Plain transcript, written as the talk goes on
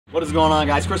What is going on,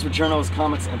 guys? Chris Macherno's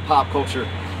Comics and Pop Culture.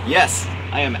 Yes,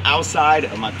 I am outside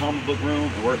of my comic book room,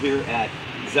 and we're here at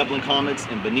Zeppelin Comics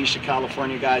in Benicia,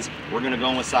 California, guys. We're gonna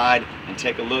go inside and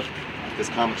take a look at this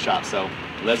comic shop. So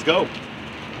let's go.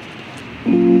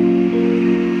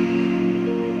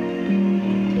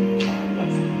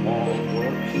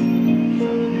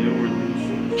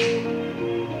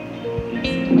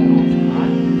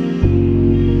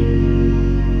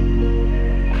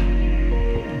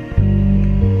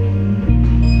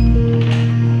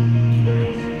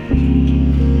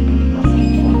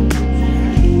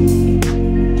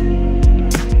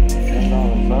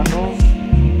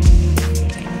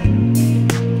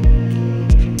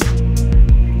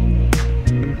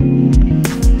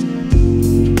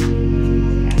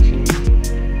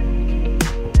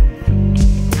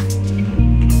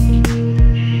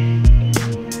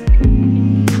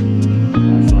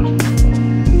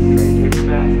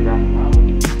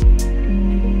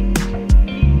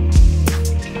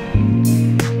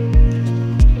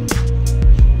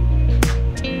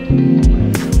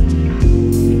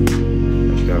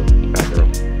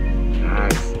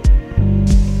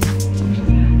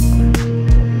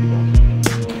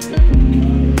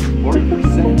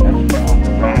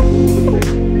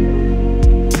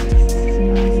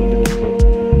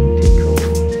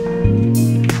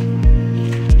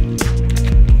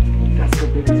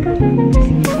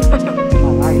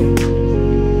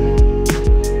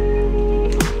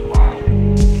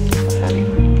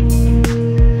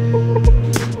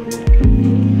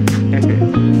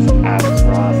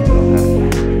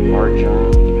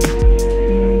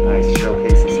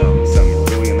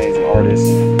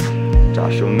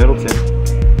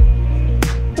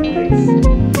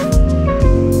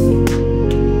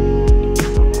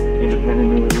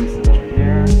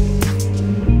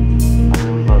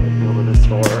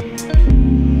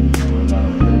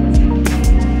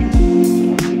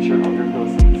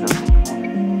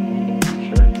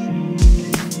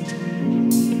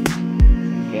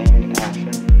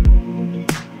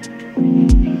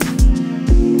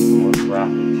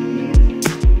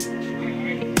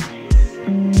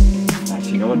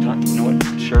 You know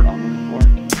what shirt I'm looking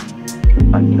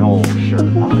for? A Knoll shirt.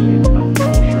 I'm gonna get a Knoll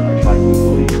shirt. I tried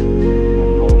Googling a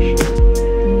Knoll shirt.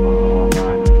 I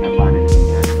can't find anything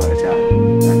yet, but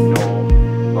that Knoll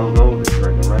logo, the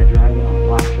shirt, the Red Dragon on a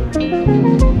black shirt.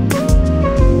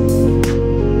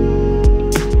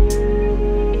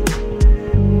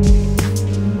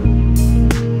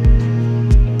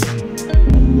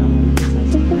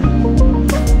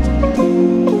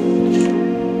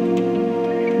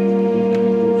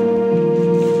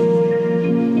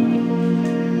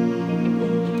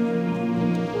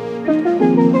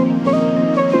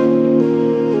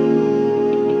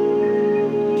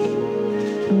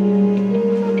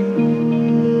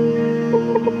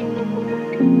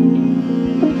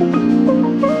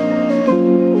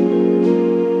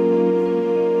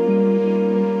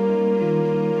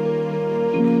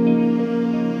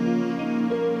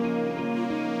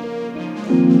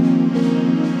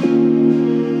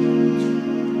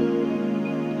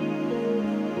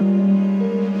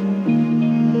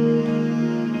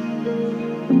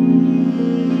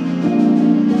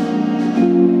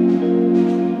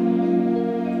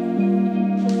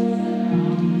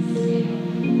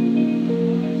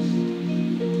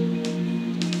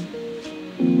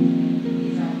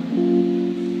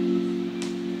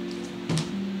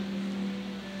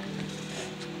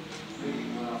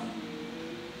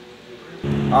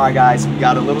 Alright guys, we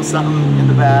got a little something in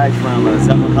the bag from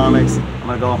Zeppelin Comics. I'm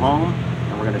going to go home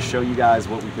and we're going to show you guys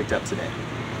what we picked up today.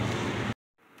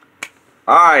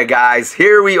 Alright guys,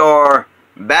 here we are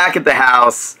back at the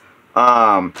house.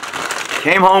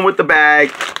 Came home with the bag.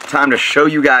 Time to show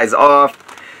you guys off.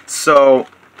 So,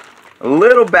 a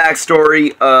little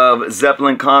backstory of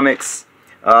Zeppelin Comics.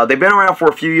 They've been around for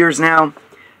a few years now.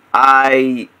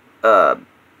 I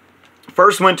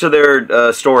first went to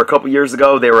their store a couple years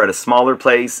ago. They were at a smaller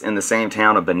place in the same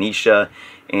town of Benicia,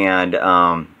 and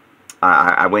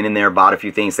I went in there, bought a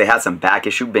few things. They had some back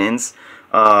issue bins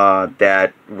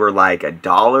that were like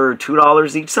 $1 or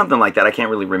 $2 each, something like that. I can't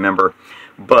really remember.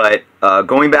 But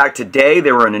going back today,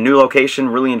 they were in a new location.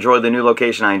 Really enjoyed the new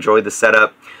location. I enjoyed the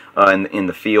setup in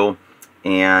the feel.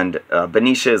 And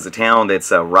Benicia is a town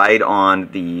that's right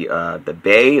on the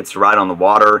bay. It's right on the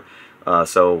water.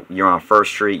 So you're on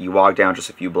First Street, you walk down just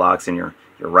a few blocks and you're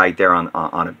right there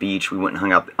on a beach. We went and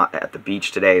hung out at the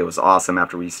beach today. It was awesome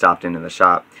after we stopped into the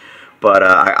shop. But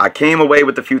I came away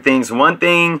with a few things. One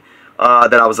thing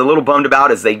that I was a little bummed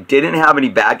about is they didn't have any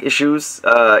back issues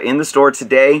in the store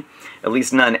today. at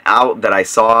least none out that I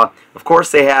saw. Of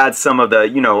course, they had some of the,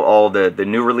 you know, all the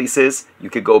new releases. You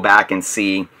could go back and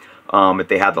see if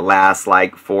they had the last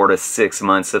like 4 to 6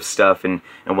 months of stuff and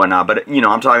whatnot. But, you know,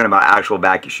 I'm talking about actual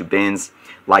back issue bins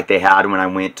like they had when I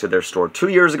went to their store 2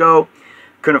 years ago.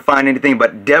 Couldn't find anything,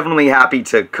 but definitely happy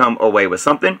to come away with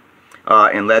something.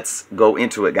 And let's go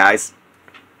into it, guys.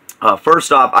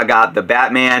 First off, I got the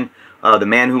Batman, The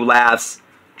Man Who Laughs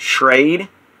trade.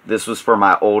 This was for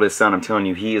my oldest son. I'm telling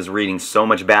you, he is reading so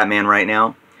much Batman right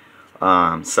now.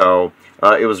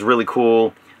 It was really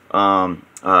cool.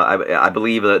 I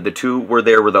believe the two were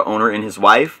there were the owner and his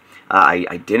wife.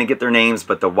 I didn't get their names,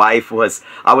 but the wife was...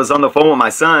 I was on the phone with my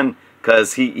son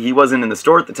because he wasn't in the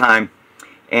store at the time.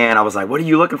 And I was like, what are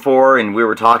you looking for? And we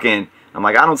were talking. I'm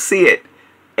like, I don't see it.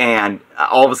 And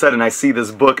all of a sudden, I see this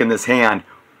book in this hand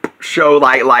show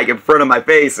like in front of my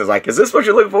face. I was like, is this what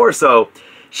you're looking for? So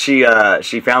she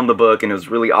found the book, and it was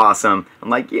really awesome. I'm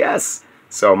like, yes.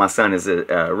 So my son is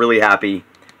really happy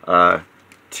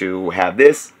to have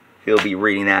this. He'll be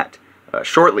reading that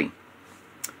shortly.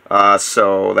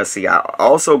 So let's see. I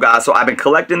also got, so I've been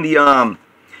collecting the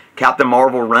Captain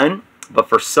Marvel run, but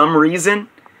for some reason,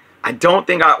 I don't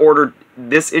think I ordered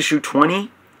this issue 20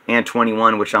 and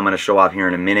 21, which I'm going to show off here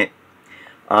in a minute.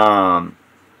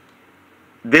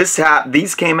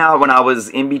 These came out when I was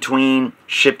in between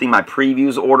shifting my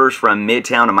previews orders from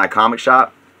Midtown to my comic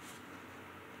shop.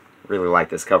 Really like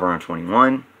this cover on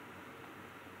 21.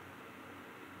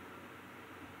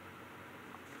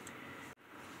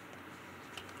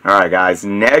 Alright guys,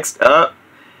 next up,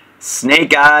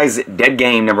 Snake Eyes Dead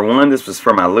Game #1. This was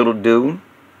for my little dude.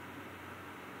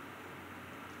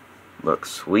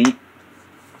 Looks sweet.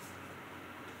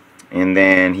 And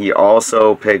then he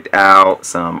also picked out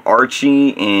some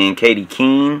Archie and Katie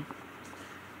Keene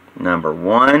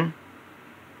 #1.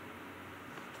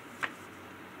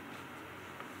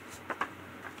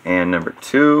 And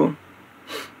 #2.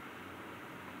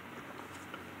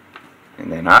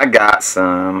 And then I got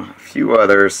a few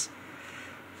others.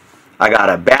 I got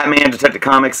a Batman Detective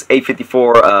Comics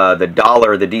 854, the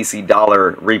DC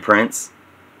dollar reprints.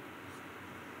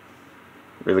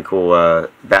 Really cool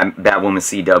Batwoman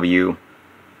CW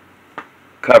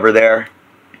cover there.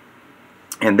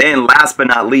 And then last but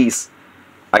not least,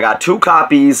 I got 2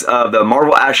 copies of the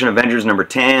Marvel Action Avengers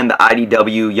 #10, the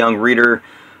IDW Young Reader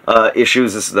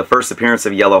issues. This is the first appearance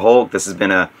of Yellow Hulk. This has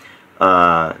been a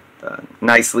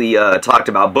nicely talked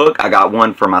about book. I got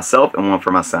one for myself and one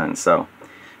for my son. So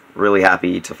really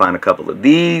happy to find a couple of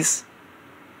these.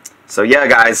 So yeah,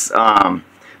 guys,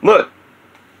 look.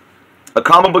 A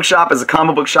comic book shop is a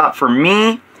comic book shop for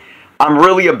me. I'm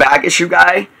really a back issue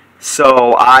guy,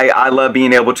 so I love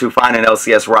being able to find an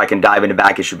LCS where I can dive into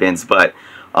back issue bins. But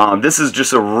this is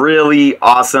just a really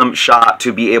awesome shop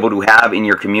to be able to have in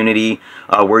your community,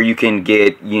 where you can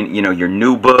get you know your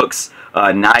new books,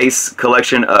 nice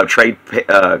collection of trade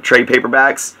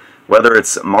paperbacks, whether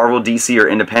it's Marvel, DC, or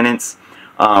Independents.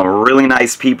 Really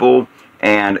nice people,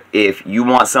 and if you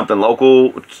want something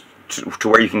local to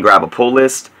where you can grab a pull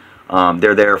list,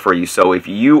 they're there for you. So if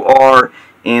you are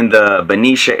in the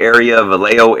Benicia area,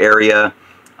 Vallejo area,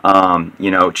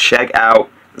 you know, check out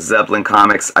Zeppelin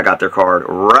Comics. I got their card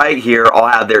right here. I'll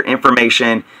have their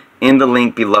information in the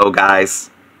link below,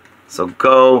 guys. So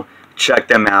go check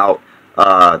them out.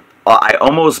 I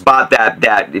almost bought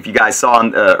that if you guys saw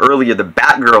earlier, the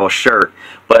Batgirl shirt,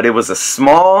 but it was a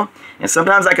small, and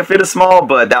sometimes I can fit a small,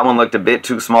 but that one looked a bit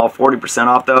too small. 40%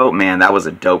 off though. Man, that was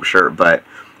a dope shirt. But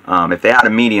if they had a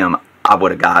medium, I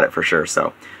would have got it for sure.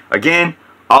 So again,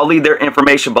 I'll leave their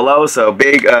information below. So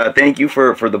big thank you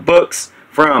for the books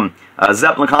from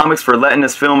Zeppelin Comics for letting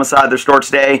us film inside their store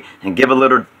today and give a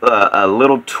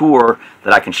little tour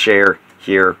that I can share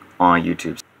here on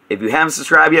YouTube. If you haven't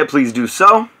subscribed yet, please do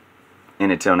so.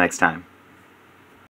 And until next time.